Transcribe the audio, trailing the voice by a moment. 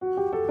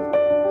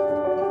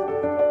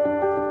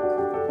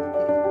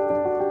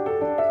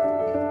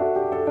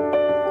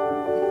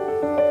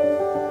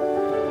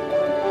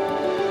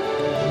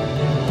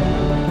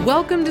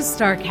Welcome to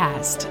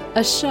StarCast,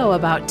 a show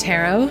about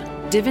tarot,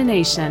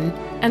 divination,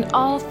 and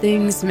all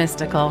things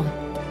mystical.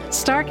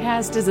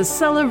 StarCast is a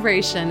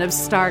celebration of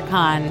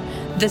StarCon,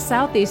 the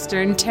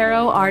Southeastern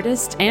Tarot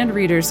Artist and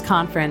Readers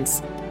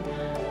Conference.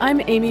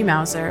 I'm Amy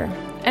Mauser,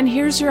 and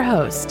here's your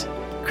host,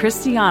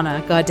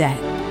 Christiana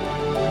Gaudet.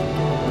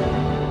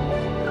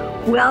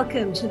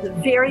 Welcome to the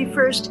very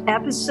first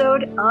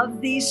episode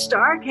of the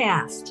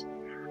StarCast.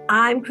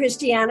 I'm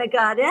Christiana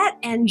Gaudet,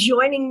 and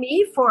joining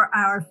me for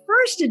our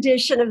first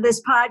edition of this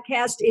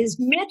podcast is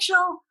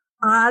Mitchell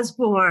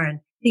Osborne,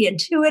 the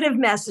intuitive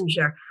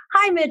messenger.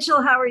 Hi,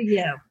 Mitchell. How are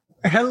you?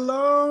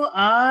 Hello,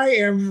 I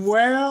am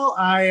well.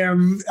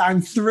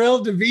 I'm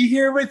thrilled to be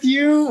here with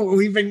you.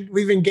 We've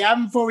been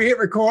gabbing before we hit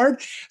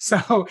record.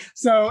 So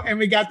and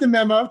we got the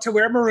memo to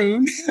wear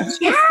maroon.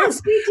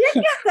 Yes, we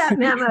did get that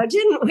memo,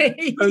 didn't we?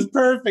 It was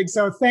perfect.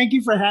 So thank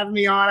you for having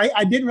me on.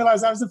 I didn't realize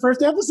that was the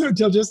first episode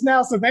till just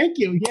now. So thank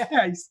you.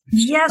 Yes.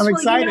 Yes. I'm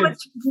excited.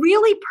 It's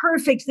really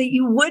perfect that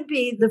you would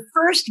be the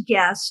first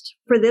guest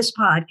for this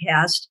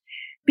podcast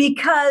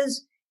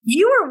because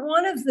you are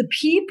one of the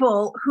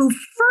people who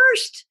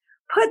first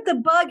put the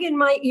bug in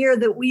my ear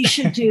that we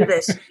should do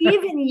this.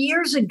 Even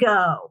years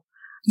ago,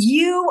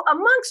 you,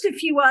 amongst a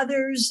few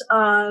others,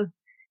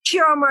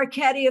 Ciro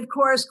Marchetti, of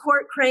course,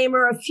 Court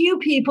Kramer, a few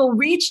people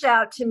reached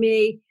out to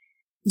me,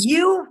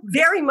 you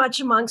very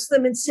much amongst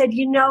them, and said,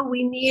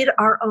 we need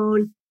our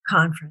own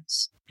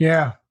conference.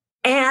 Yeah.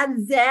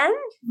 And then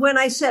when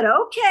I said,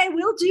 okay,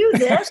 we'll do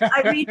this,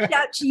 I reached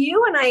out to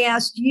you and I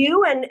asked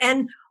you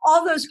and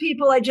all those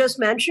people I just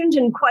mentioned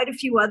and quite a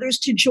few others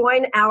to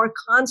join our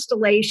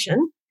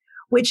constellation,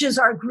 which is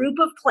our group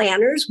of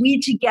planners.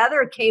 We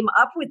together came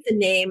up with the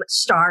name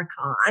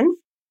StarCon.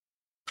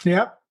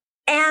 Yep.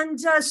 And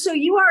so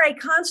you are a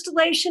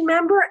constellation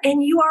member,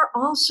 and you are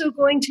also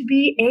going to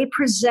be a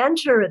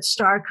presenter at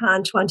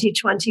StarCon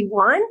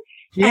 2021.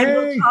 Yay. And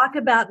we'll talk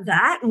about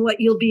that and what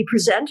you'll be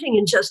presenting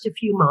in just a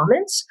few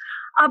moments.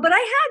 But I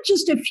had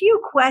just a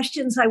few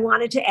questions I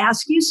wanted to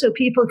ask you so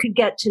people could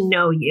get to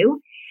know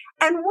you.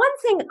 And one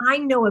thing I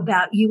know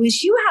about you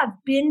is you have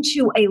been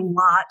to a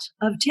lot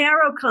of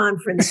tarot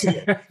conferences.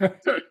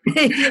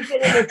 You've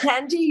been an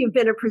attendee, you've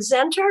been a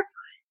presenter.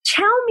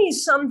 Tell me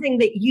something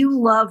that you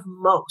love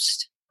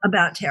most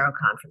about tarot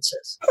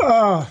conferences.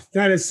 Oh,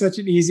 that is such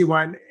an easy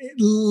one.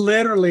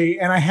 Literally,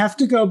 and I have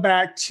to go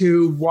back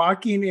to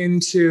walking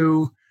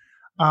into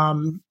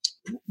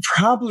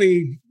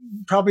probably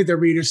the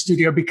Reader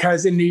Studio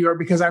because in New York,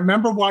 because I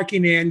remember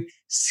walking in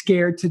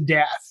scared to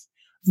death.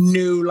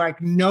 Knew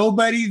like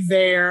nobody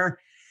there.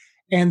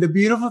 And the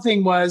beautiful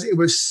thing was it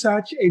was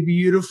such a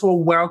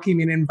beautiful,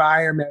 welcoming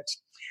environment.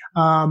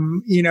 Of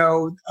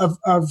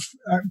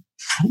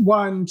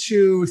 1,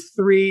 2,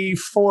 3,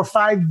 4,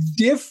 5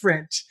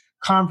 different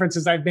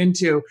conferences I've been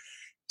to,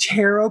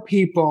 tarot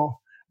people,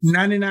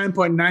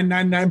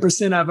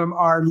 99.999% of them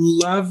are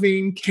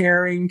loving,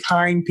 caring,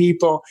 kind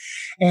people.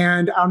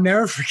 And I'll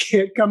never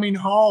forget coming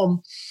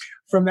home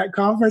from that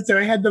conference and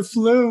I had the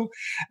flu.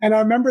 And I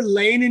remember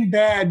laying in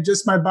bed,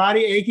 just my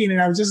body aching.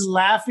 And I was just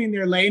laughing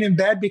there, laying in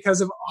bed because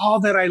of all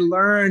that I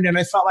learned. And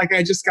I felt like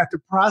I just got to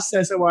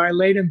process it while I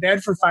laid in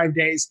bed for 5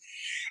 days.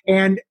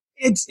 And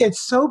it's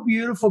so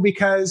beautiful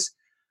because,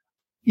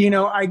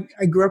 I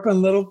grew up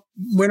in little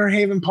Winter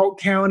Haven, Polk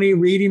County,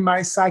 reading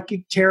my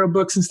psychic tarot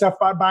books and stuff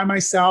by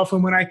myself.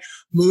 And when I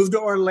moved to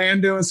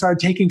Orlando and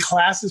started taking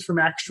classes from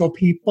actual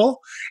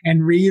people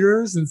and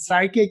readers and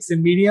psychics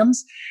and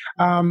mediums,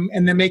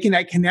 and then making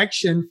that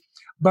connection.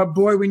 But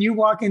boy, when you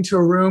walk into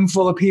a room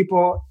full of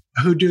people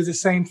who do the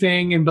same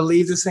thing and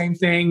believe the same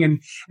thing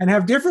and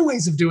have different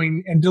ways of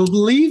doing and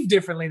believe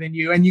differently than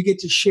you, and you get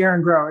to share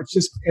and grow,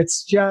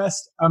 it's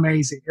just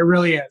amazing. It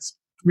really is.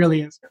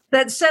 Really is.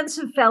 That sense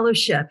of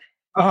fellowship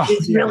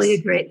is really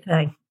a great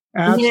thing.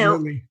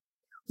 Absolutely.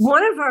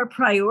 One of our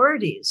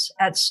priorities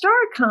at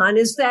StarCon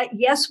is that,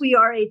 yes, we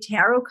are a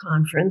tarot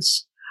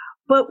conference,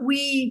 but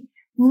we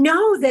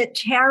know that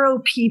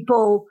tarot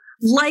people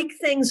like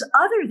things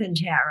other than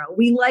tarot.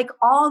 We like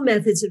all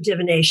methods of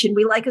divination.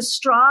 We like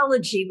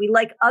astrology. We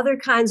like other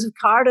kinds of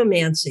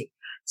cartomancy,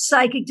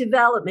 psychic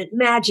development,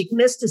 magic,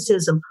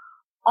 mysticism,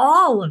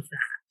 all of that.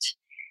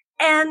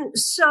 And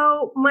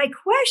so my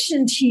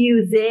question to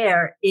you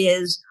there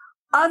is,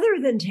 other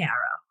than tarot,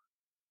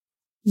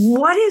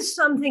 what is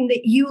something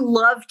that you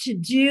love to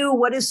do?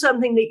 What is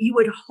something that you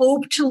would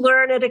hope to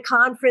learn at a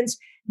conference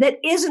that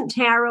isn't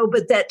tarot,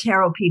 but that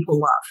tarot people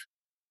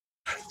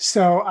love?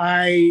 So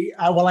I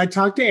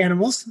talk to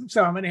animals.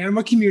 So I'm an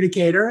animal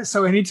communicator.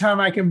 So anytime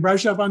I can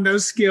brush up on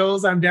those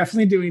skills, I'm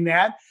definitely doing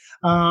that.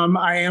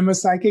 I am a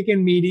psychic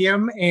and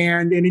medium.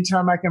 And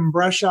anytime I can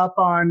brush up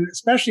on,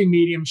 especially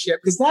mediumship,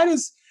 because that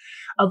is,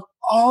 of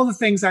all the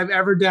things I've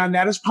ever done,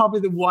 that is probably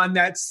the one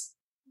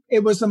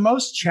it was the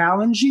most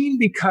challenging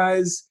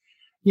because,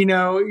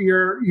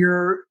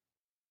 you're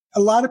a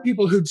lot of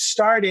people who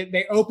start it,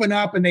 they open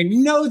up and they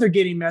know they're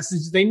getting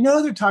messages. They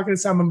know they're talking to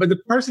someone, but the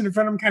person in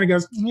front of them kind of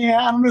goes,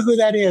 yeah, I don't know who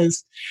that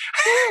is.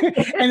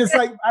 And it's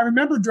like, I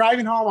remember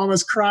driving home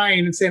almost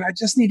crying and saying, I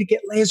just need to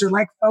get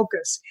laser-like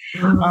focus.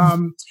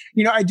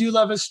 I do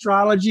love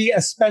astrology,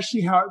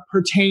 especially how it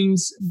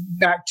pertains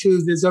back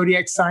to the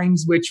zodiac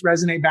signs, which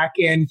resonate back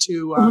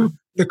into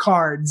the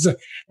cards.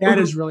 That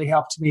has really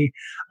helped me.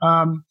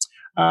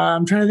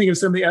 I'm trying to think of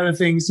some of the other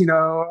things,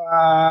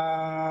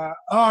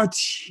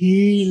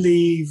 tea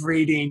leaf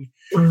reading.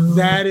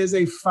 That is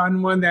a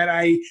fun one that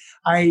I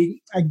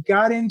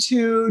got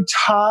into,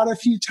 taught a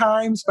few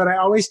times, but I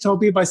always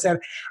told people, I said,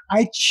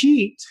 I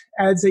cheat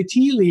as a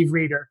tea leaf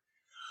reader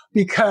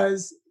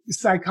because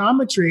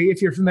psychometry,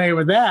 if you're familiar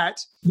with that,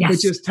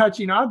 which is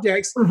touching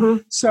objects.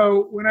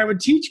 So when I would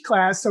teach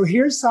class, so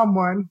here's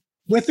someone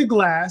with a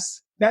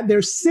glass that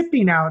they're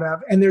sipping out of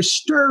and they're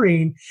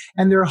stirring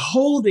and they're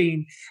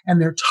holding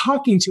and they're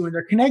talking to and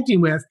they're connecting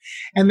with.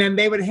 And then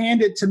they would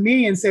hand it to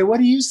me and say, what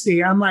do you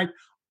see? I'm like,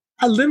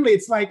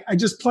 it's like I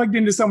just plugged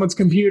into someone's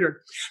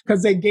computer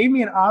because they gave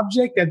me an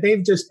object that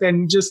they've just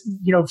been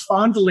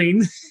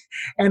fondling.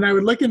 And I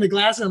would look in the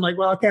glass and I'm like,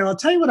 well, okay, I'll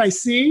tell you what I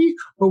see,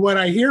 but what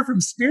I hear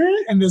from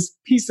spirit and this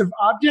piece of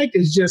object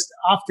is just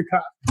off the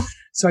cuff.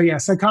 So yeah,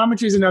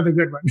 psychometry is another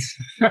good one.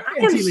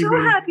 I am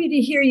so happy to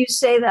hear you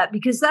say that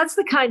because that's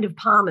the kind of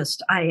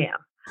palmist I am.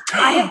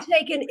 I have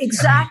taken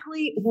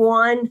exactly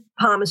one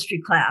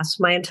palmistry class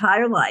my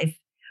entire life,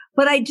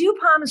 but I do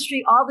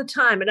palmistry all the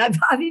time. And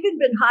I've even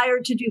been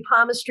hired to do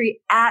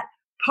palmistry at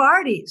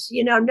parties,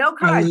 no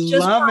cards,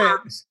 just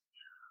palms.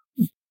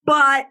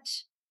 But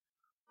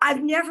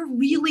I've never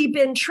really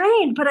been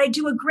trained, but I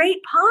do a great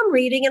palm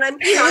reading. And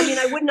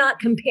I would not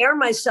compare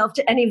myself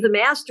to any of the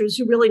masters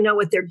who really know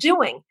what they're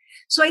doing.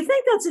 So I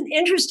think that's an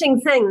interesting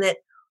thing that,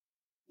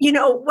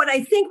 what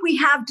I think we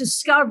have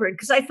discovered,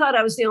 because I thought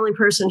I was the only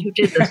person who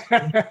did this.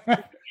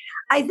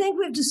 I think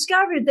we've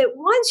discovered that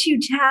once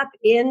you tap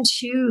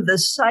into the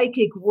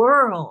psychic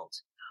world,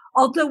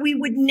 although we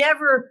would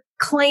never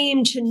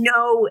claim to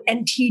know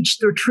and teach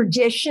the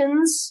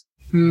traditions,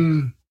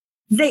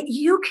 that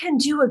you can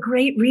do a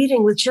great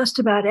reading with just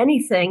about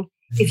anything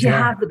if you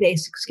have the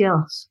basic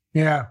skills.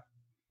 Yeah.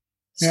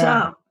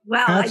 So,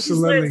 wow, absolutely. I just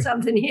learned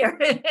something here.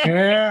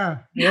 Yeah.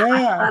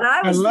 I thought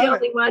I was the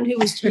only one who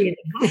was cheating.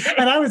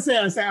 And I would say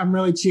I'm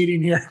really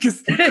cheating here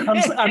because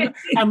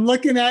I'm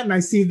looking at and I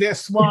see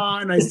this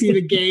swan, I see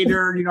the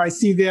gator, I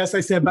see this.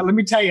 I said, but let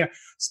me tell you,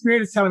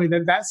 Spirit is telling me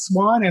that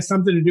swan has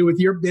something to do with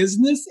your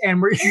business.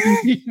 And we're,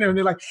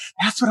 they're like,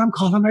 that's what I'm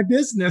calling my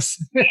business.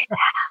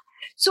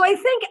 So I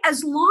think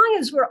as long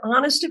as we're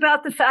honest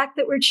about the fact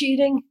that we're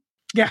cheating,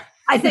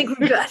 I think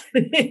we're good.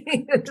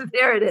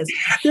 There it is.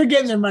 They're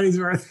getting their money's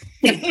worth.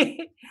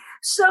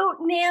 So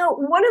now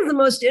one of the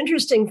most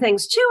interesting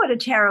things too at a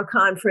tarot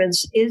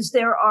conference is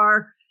there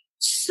are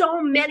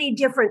so many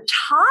different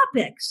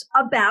topics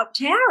about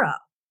tarot.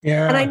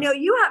 Yeah. And I know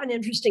you have an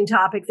interesting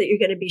topic that you're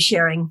going to be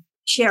sharing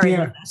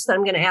with us that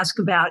I'm going to ask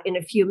about in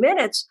a few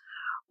minutes.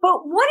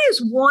 But what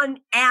is one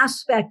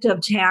aspect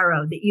of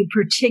tarot that you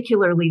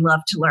particularly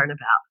love to learn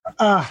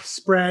about?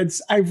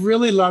 Spreads. I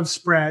really love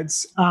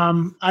spreads.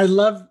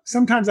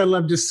 Sometimes I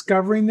love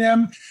discovering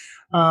them,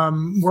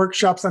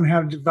 workshops on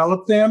how to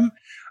develop them.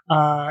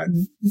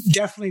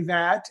 Definitely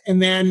that. And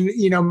then,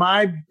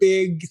 my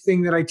big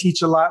thing that I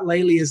teach a lot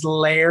lately is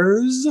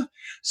layers.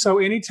 So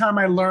anytime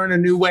I learn a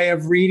new way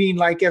of reading,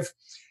 like if,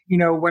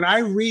 when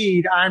I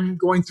read, I'm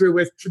going through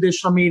with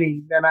traditional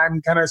meaning, then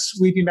I'm kind of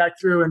sweeping back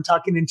through and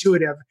talking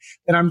intuitive.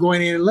 Then I'm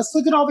going in and let's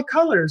look at all the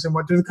colors and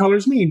what do the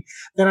colors mean?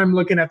 Then I'm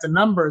looking at the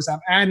numbers.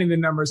 I'm adding the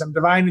numbers. I'm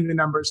dividing the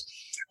numbers.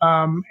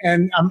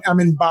 And I'm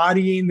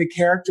embodying the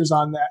characters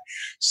on that.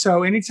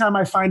 So anytime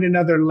I find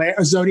another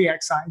layer,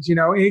 zodiac signs,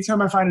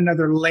 anytime I find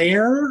another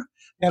layer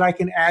that I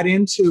can add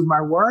into my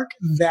work,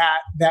 that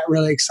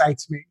really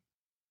excites me.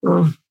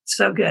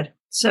 So good.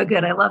 So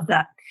good. I love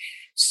that.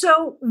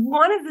 So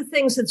one of the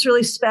things that's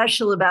really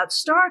special about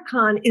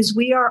StarCon is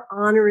we are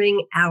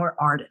honoring our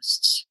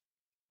artists,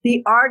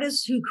 the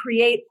artists who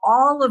create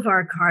all of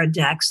our card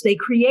decks. They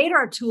create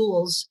our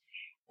tools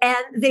and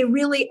they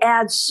really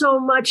add so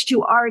much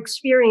to our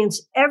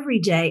experience every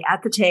day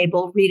at the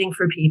table reading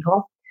for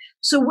people.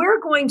 So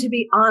we're going to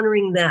be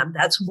honoring them.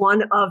 That's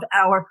one of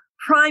our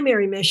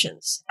primary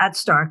missions at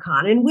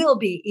StarCon and will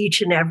be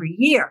each and every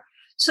year.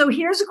 So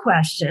here's a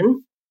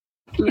question.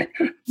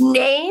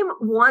 Name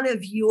one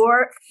of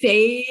your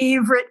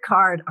favorite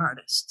card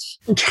artists.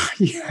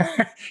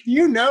 Yeah,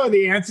 you know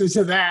the answer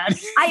to that.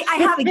 I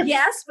have a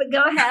guess, but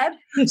go ahead.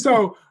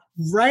 So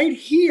right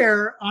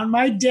here on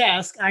my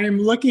desk, I am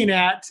looking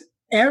at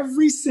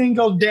every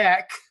single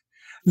deck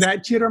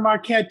that Chitter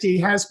Marchetti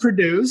has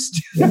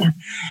produced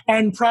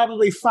and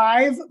probably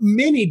 5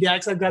 mini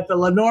decks. I've got the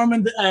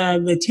Lenormand,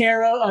 the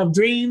Tarot of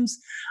Dreams,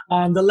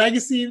 the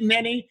Legacy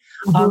mini.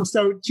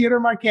 So Chitter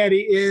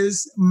Marchetti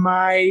is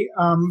my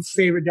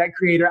favorite deck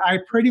creator. I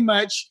pretty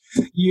much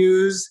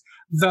use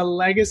the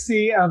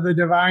legacy of the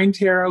Divine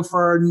Tarot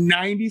for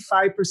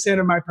 95%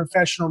 of my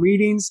professional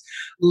readings.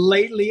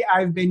 Lately,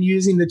 I've been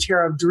using the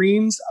Tarot of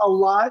Dreams a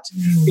lot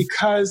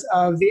because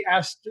of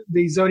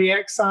the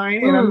zodiac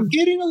sign, and I'm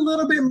getting a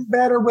little bit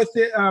better with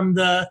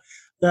the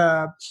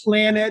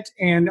planet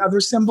and other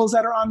symbols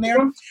that are on there.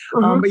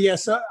 But yeah,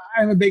 so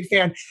I'm a big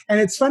fan. And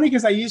it's funny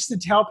because I used to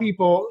tell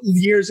people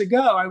years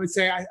ago, I would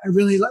say, I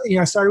really,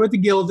 I started with the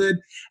Gilded.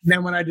 And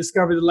then when I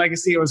discovered the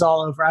Legacy, it was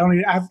all over. I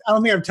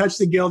don't think I've touched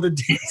the Gilded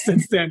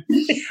since then.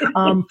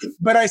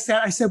 But I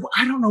said, well,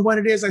 I don't know what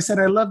it is. I said,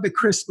 I love the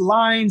crisp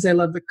lines. I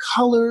love the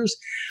colors.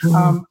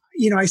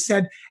 I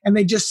said, and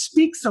they just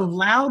speak so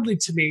loudly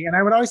to me. And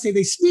I would always say,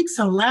 they speak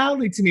so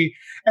loudly to me.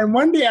 And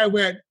one day I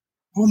went,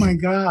 oh my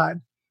God.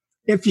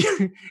 If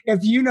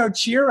you know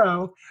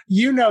Chiro,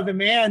 you know the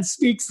man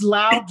speaks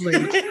loudly.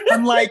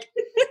 I'm like,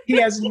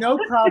 he has no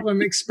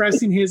problem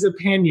expressing his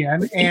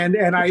opinion, and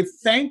I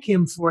thank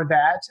him for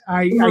that.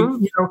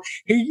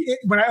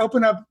 When I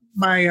open up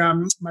my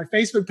my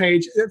Facebook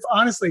page,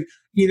 honestly,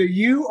 either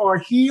you or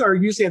he are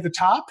usually at the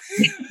top.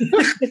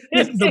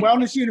 The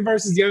Wellness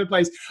Universe is the other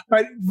place.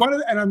 But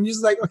and I'm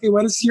usually like, okay,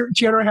 what does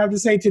Chiro have to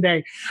say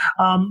today?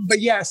 But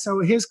yeah,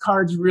 so his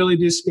cards really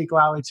do speak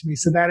loudly to me.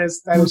 So that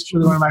is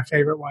truly one of my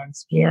favorite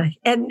ones. Yeah,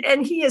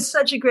 and he is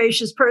such a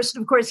gracious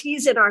person. Of course,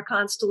 he's in our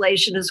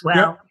constellation as well.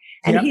 Yep.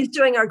 And he's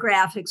doing our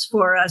graphics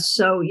for us.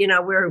 So,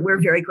 we're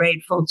very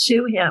grateful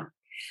to him.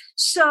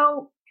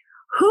 So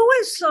who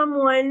is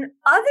someone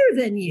other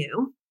than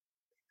you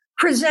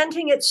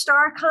presenting at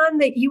StarCon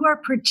that you are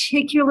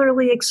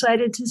particularly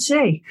excited to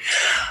see?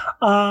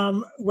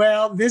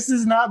 Well, this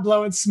is not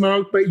blowing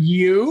smoke, but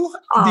you,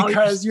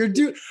 because you're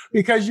doing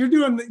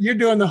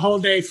the whole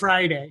day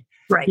Friday.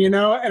 Right. And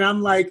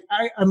I'm like,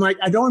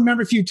 I don't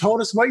remember if you told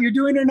us what you're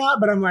doing or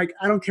not, but I'm like,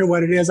 I don't care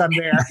what it is. I'm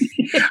there.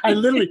 I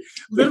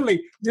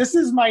literally, this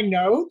is my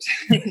note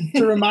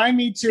to remind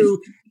me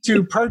to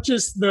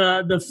purchase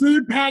the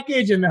food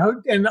package and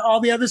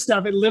all the other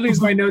stuff. It literally is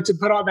my note to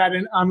put all that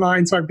in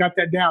online. So I've got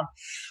that down.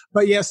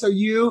 But yeah, so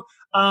you,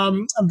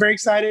 I'm very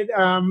excited.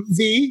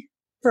 V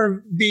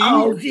for V.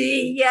 Oh,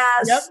 V.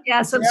 Yes. Yep.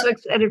 Yes. I'm so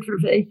excited for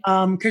V.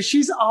 Cause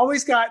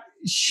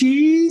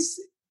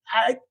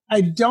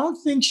I don't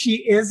think she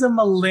is a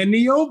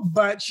millennial,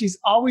 but she's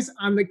always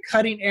on the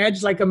cutting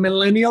edge like a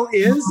millennial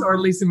is, or at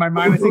least in my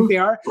mind, I think they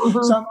are.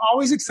 So I'm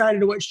always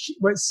excited to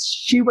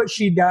what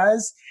she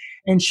does.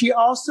 And she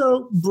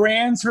also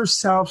brands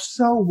herself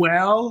so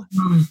well,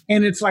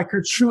 and it's like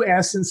her true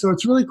essence. So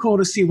it's really cool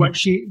to see what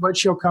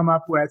she'll come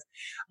up with.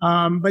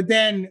 But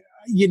then,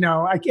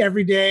 like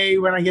every day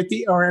when I get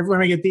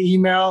the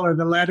email or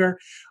the letter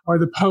or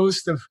the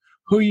post of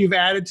who you've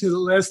added to the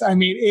list, I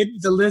mean,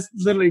 the list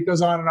literally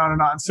goes on and on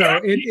and on.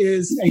 So it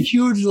is a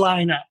huge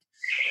lineup.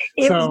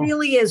 It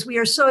really is. We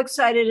are so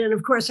excited. And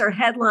of course, our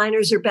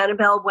headliners are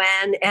Benabel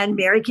Wen and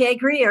Mary Kay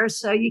Greer.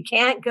 So you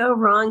can't go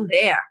wrong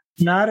there.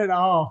 Not at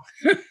all.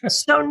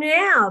 So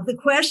now the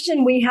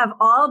question we have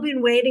all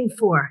been waiting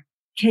for.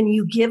 Can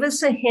you give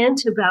us a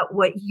hint about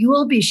what you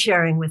will be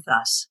sharing with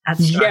us at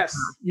StarCon?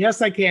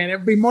 Yes, I can.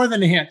 It'll be more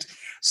than a hint.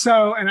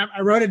 So, and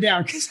I wrote it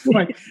down because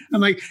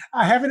I'm like,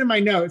 I have it in my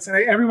notes, and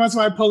every once in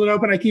a while I pull it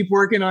open. I keep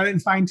working on it and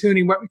fine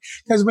tuning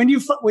because when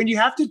you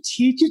have to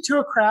teach it to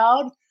a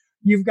crowd,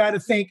 you've got to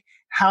think,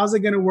 how's it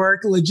going to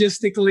work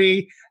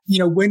logistically?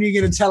 When are you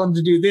going to tell them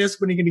to do this?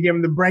 When are you going to give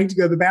them the break to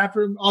go to the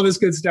bathroom? All this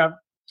good stuff.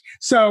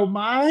 So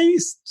my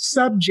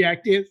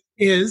subject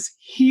is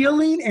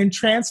healing and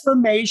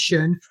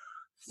transformation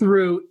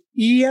through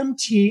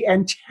EMT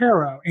and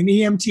tarot, and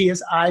EMT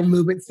is eye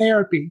movement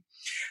therapy.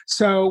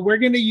 So we're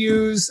going to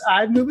use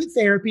eye movement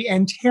therapy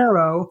and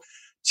tarot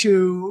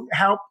to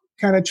help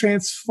kind of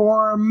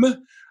transform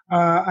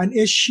an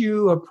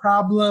issue, a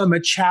problem, a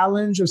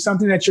challenge, or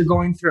something that you're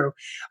going through.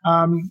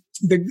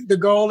 The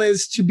goal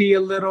is to be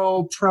a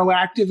little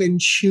proactive in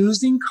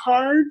choosing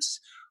cards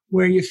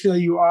where you feel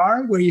you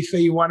are, where you feel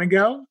you want to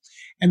go,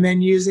 and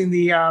then using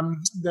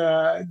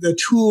the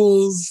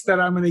tools that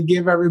I'm going to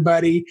give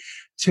everybody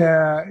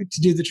to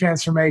do the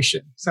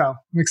transformation. So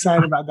I'm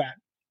excited about that.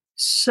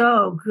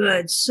 So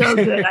good. So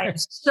good. I'm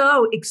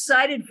so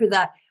excited for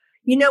that.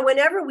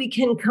 Whenever we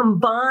can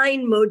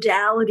combine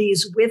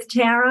modalities with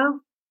tarot,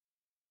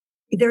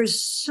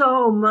 there's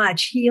so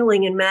much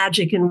healing and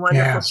magic and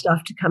wonderful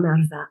stuff to come out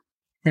of that.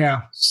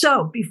 Yeah.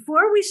 So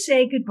before we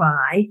say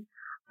goodbye,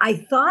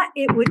 I thought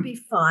it would be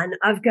fun.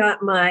 I've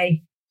got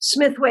my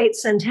Smith-Waite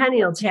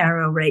Centennial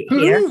Tarot right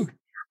here. Ooh.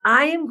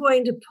 I am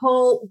going to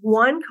pull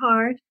one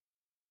card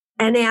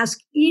and ask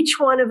each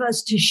one of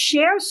us to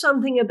share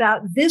something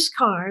about this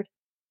card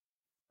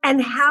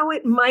and how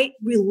it might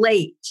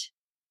relate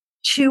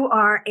to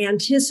our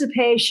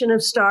anticipation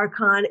of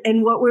StarCon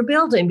and what we're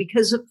building.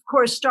 Because, of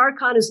course,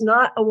 StarCon is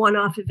not a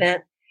one-off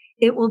event.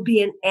 It will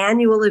be an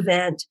annual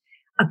event,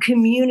 a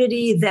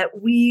community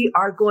that we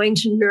are going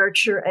to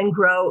nurture and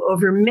grow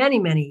over many,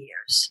 many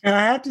years. And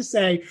I have to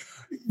say,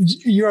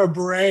 you're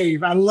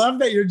brave. I love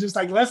that you're just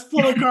like, let's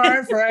pull a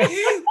card for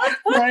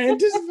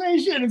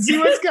anticipation and see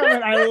what's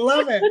coming. I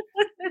love it.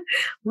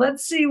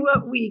 Let's see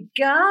what we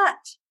got.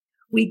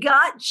 we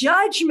got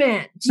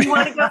Judgment. Do you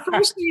want to go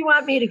first or do you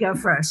want me to go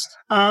first?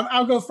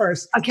 I'll go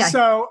first. Okay.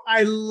 So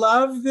I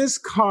love this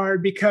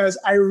card because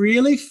I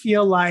really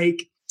feel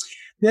like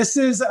this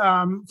is,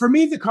 for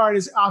me, the card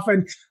is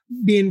often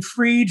being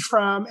freed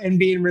from and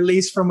being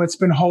released from what's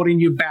been holding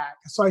you back.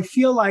 So I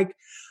feel like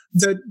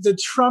the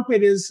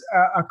trumpet is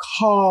a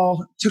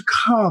call to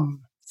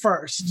come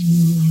first,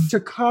 to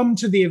come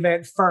to the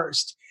event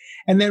first.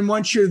 And then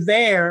once you're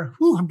there,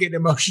 I'm getting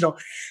emotional.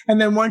 And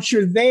then once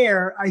you're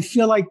there, I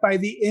feel like by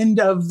the end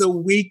of the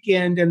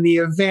weekend and the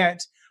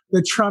event,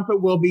 the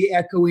trumpet will be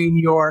echoing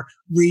your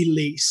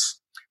release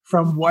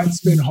from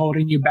what's been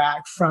holding you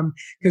back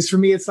because for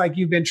me, it's like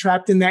you've been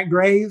trapped in that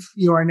grave.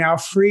 You are now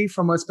free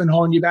from what's been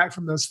holding you back,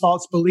 from those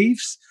false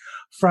beliefs,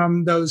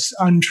 from those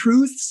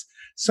untruths.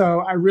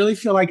 So I really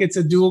feel like it's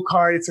a dual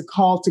card. It's a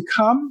call to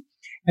come,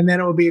 and then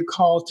it will be a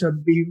call to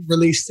be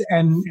released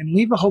and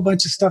leave a whole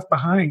bunch of stuff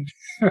behind.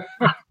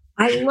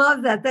 I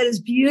love that. That is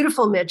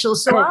beautiful, Mitchell.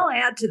 So I'll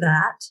add to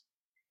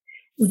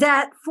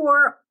that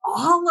for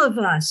all of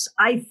us,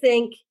 I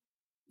think,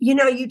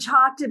 you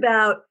talked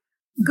about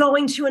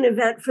going to an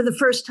event for the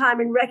first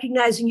time and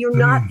recognizing you're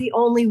not the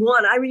only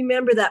one. I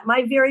remember that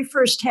my very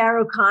first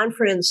tarot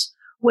conference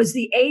was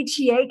the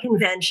ATA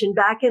convention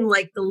back in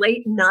like the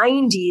late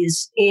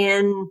 90s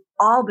in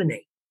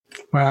Albany.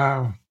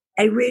 Wow.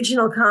 A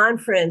regional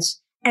conference.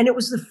 And it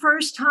was the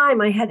first time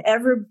I had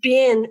ever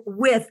been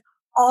with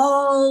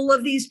all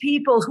of these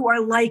people who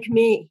are like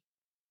me.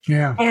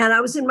 Yeah. And I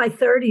was in my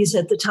 30s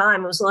at the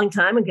time. It was a long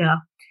time ago.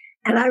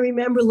 And I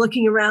remember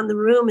looking around the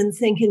room and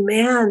thinking,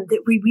 man,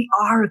 that we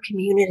are a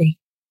community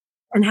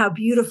and how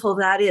beautiful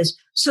that is.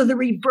 So the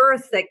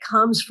rebirth that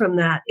comes from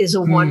that is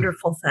a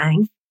wonderful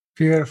thing.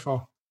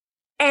 Beautiful.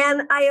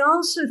 And I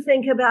also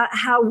think about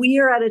how we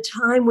are at a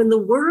time when the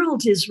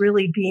world is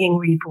really being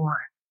reborn.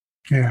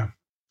 Yeah.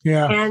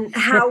 Yeah. And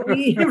how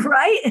we,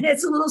 right? And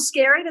it's a little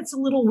scary and it's a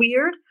little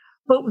weird,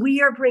 but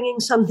we are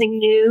bringing something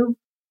new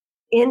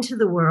into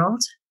the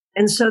world.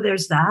 And so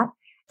there's that.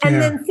 And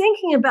then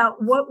thinking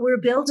about what we're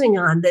building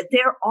on, that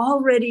there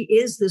already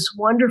is this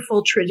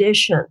wonderful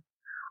tradition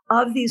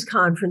of these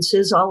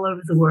conferences all over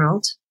the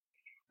world.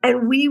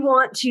 And we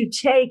want to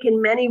take,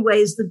 in many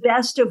ways, the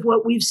best of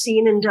what we've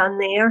seen and done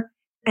there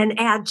and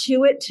add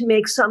to it to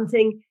make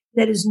something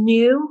that is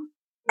new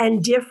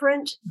and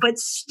different, but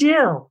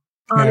still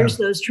honors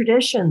those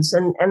traditions.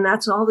 And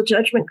that's all the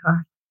Judgment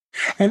card.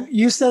 And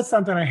you said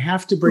something I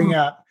have to bring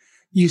up.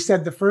 You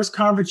said the first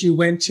conference you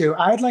went to.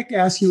 I'd like to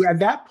ask you, at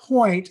that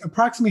point,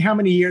 approximately how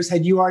many years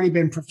had you already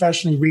been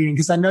professionally reading?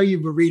 Because I know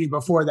you were reading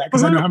before that,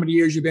 because I know how many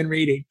years you've been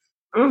reading.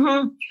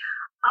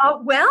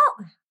 Well,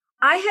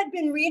 I had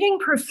been reading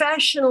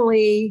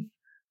professionally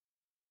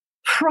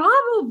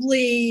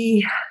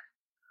probably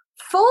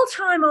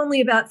full-time only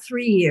about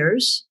 3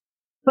 years,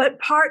 but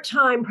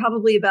part-time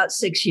probably about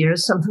 6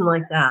 years, something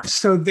like that.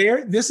 So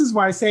this is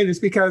why I say this,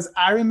 because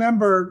I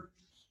remember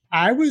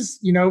I was,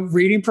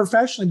 reading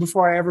professionally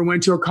before I ever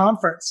went to a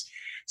conference.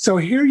 So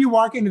here you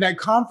walk into that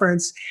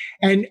conference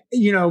and,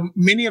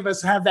 many of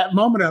us have that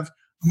moment of,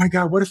 oh my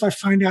God, what if I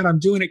find out I'm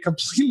doing it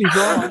completely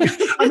wrong?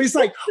 I mean, it's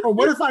like, or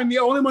what if I'm the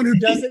only one who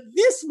does it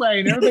this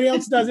way and everybody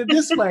else does it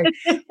this way?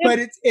 But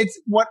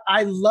it's what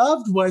I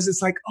loved was,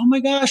 it's like, oh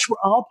my gosh, we're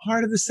all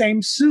part of the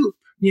same soup,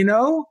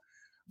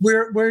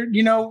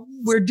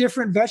 We're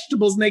different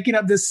vegetables making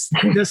up this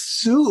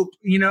soup,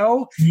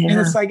 and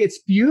it's like, it's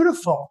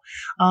beautiful.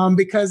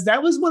 Because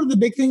that was one of the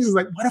big things, is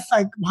like, what if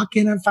I walk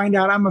in and find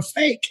out I'm a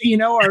fake,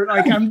 or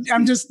like,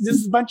 I'm just, this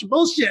is a bunch of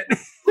bullshit,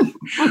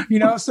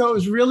 so it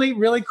was really,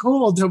 really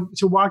cool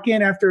to walk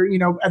in after,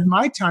 at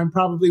my time,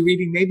 probably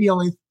reading maybe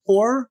only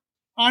 4,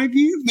 5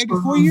 years, maybe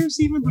 4 years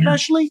even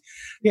professionally.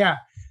 Yeah.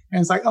 And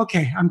it's like,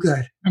 okay, I'm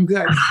good.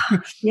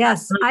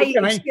 Yes. I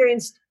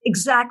experienced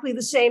exactly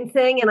the same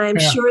thing. And I'm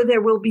sure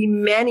there will be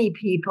many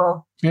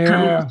people coming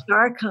to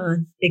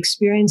StarCon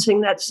experiencing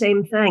that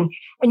same thing.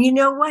 And you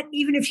know what?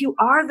 Even if you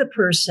are the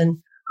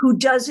person who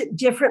does it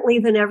differently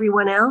than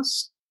everyone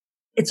else,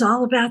 it's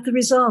all about the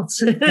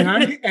results.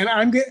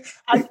 I'm good.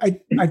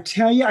 I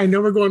tell you, I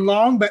know we're going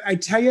long, but I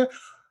tell you,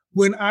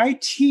 when I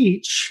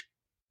teach,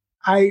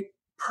 I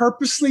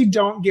purposely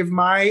don't give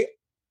my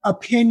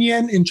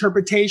opinion,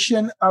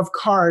 interpretation of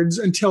cards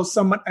until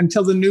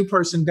the new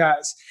person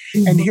does.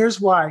 And here's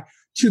why.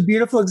 2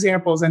 beautiful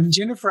examples. And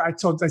Jennifer, I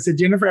said,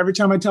 Jennifer, every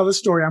time I tell this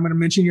story, I'm going to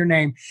mention your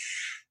name.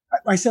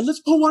 I said, let's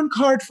pull one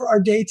card for our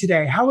day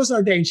today. How was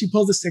our day? And she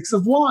pulled the 6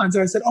 of Wands.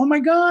 And I said, oh my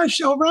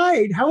gosh, all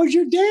right. How was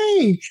your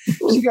day?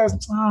 She goes,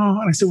 oh,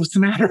 and I said, what's the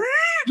matter?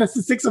 That's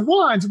the 6 of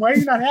Wands. Why are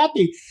you not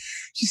happy?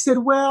 She said,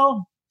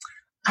 well,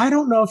 I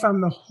don't know if I'm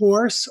the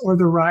horse or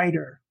the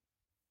rider.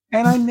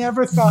 And I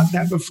never thought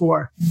that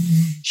before.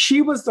 She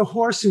was the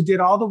horse who did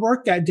all the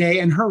work that day,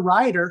 and her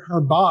rider,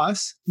 her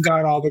boss,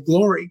 got all the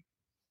glory.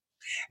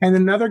 And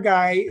another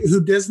guy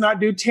who does not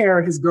do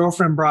tarot, his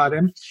girlfriend brought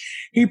him,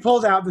 he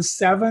pulled out the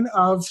 7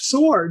 of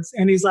Swords,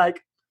 and he's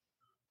like,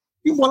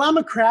 well, I'm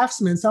a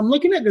craftsman, so I'm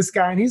looking at this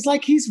guy, and he's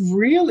like, he's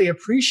really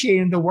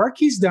appreciating the work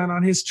he's done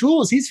on his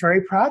tools. He's very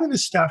proud of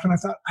his stuff. And I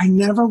thought, I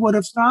never would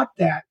have thought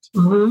that.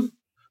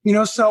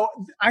 So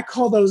I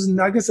call those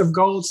nuggets of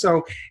gold.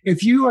 So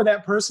if you are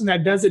that person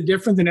that does it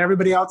different than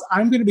everybody else,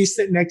 I'm going to be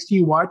sitting next to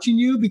you watching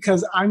you,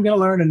 because I'm going to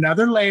learn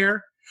another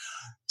layer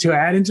to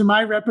add into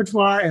my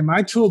repertoire and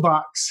my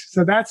toolbox.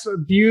 So that's a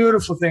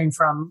beautiful thing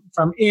from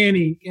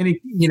any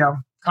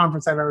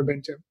conference I've ever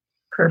been to.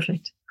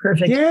 Perfect.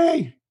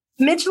 Yay.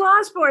 Mitchell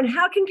Osborne,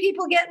 how can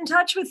people get in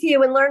touch with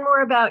you and learn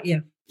more about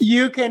you?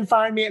 You can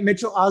find me at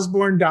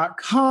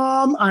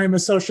mitchellosborne.com. I'm a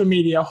social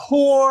media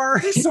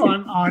whore. So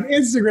I'm on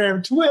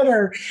Instagram,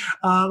 Twitter.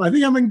 I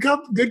think I'm in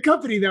good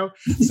company, though.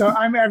 So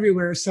I'm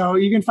everywhere. So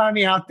you can find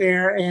me out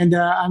there. And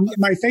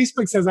my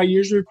Facebook says I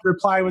usually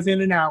reply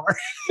within an hour.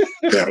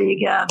 There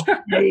you go.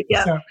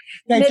 So,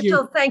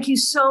 Mitchell, thank you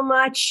so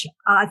much.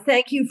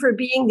 Thank you for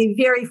being the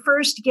very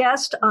first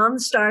guest on the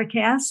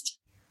StarCast.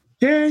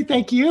 Yay,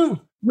 thank you.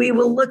 We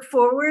will look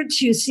forward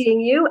to seeing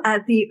you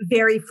at the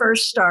very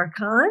first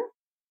StarCon.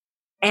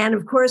 And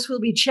of course, we'll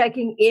be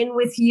checking in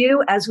with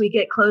you as we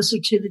get closer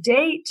to the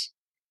date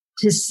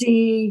to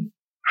see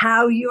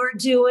how you're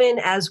doing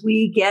as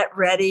we get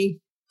ready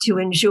to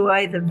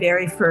enjoy the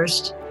very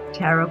first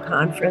tarot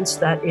conference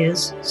that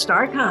is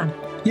StarCon.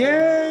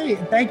 Yay!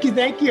 Thank you.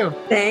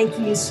 Thank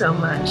you so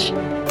much.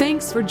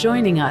 Thanks for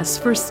joining us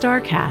for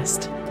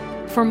StarCast.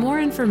 For more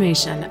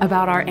information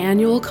about our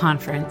annual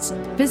conference,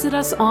 visit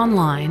us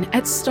online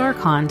at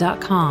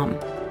starcon.com.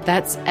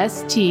 That's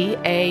STAARCON.com.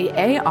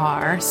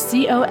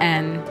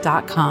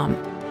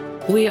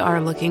 We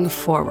are looking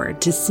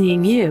forward to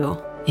seeing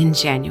you in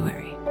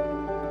January.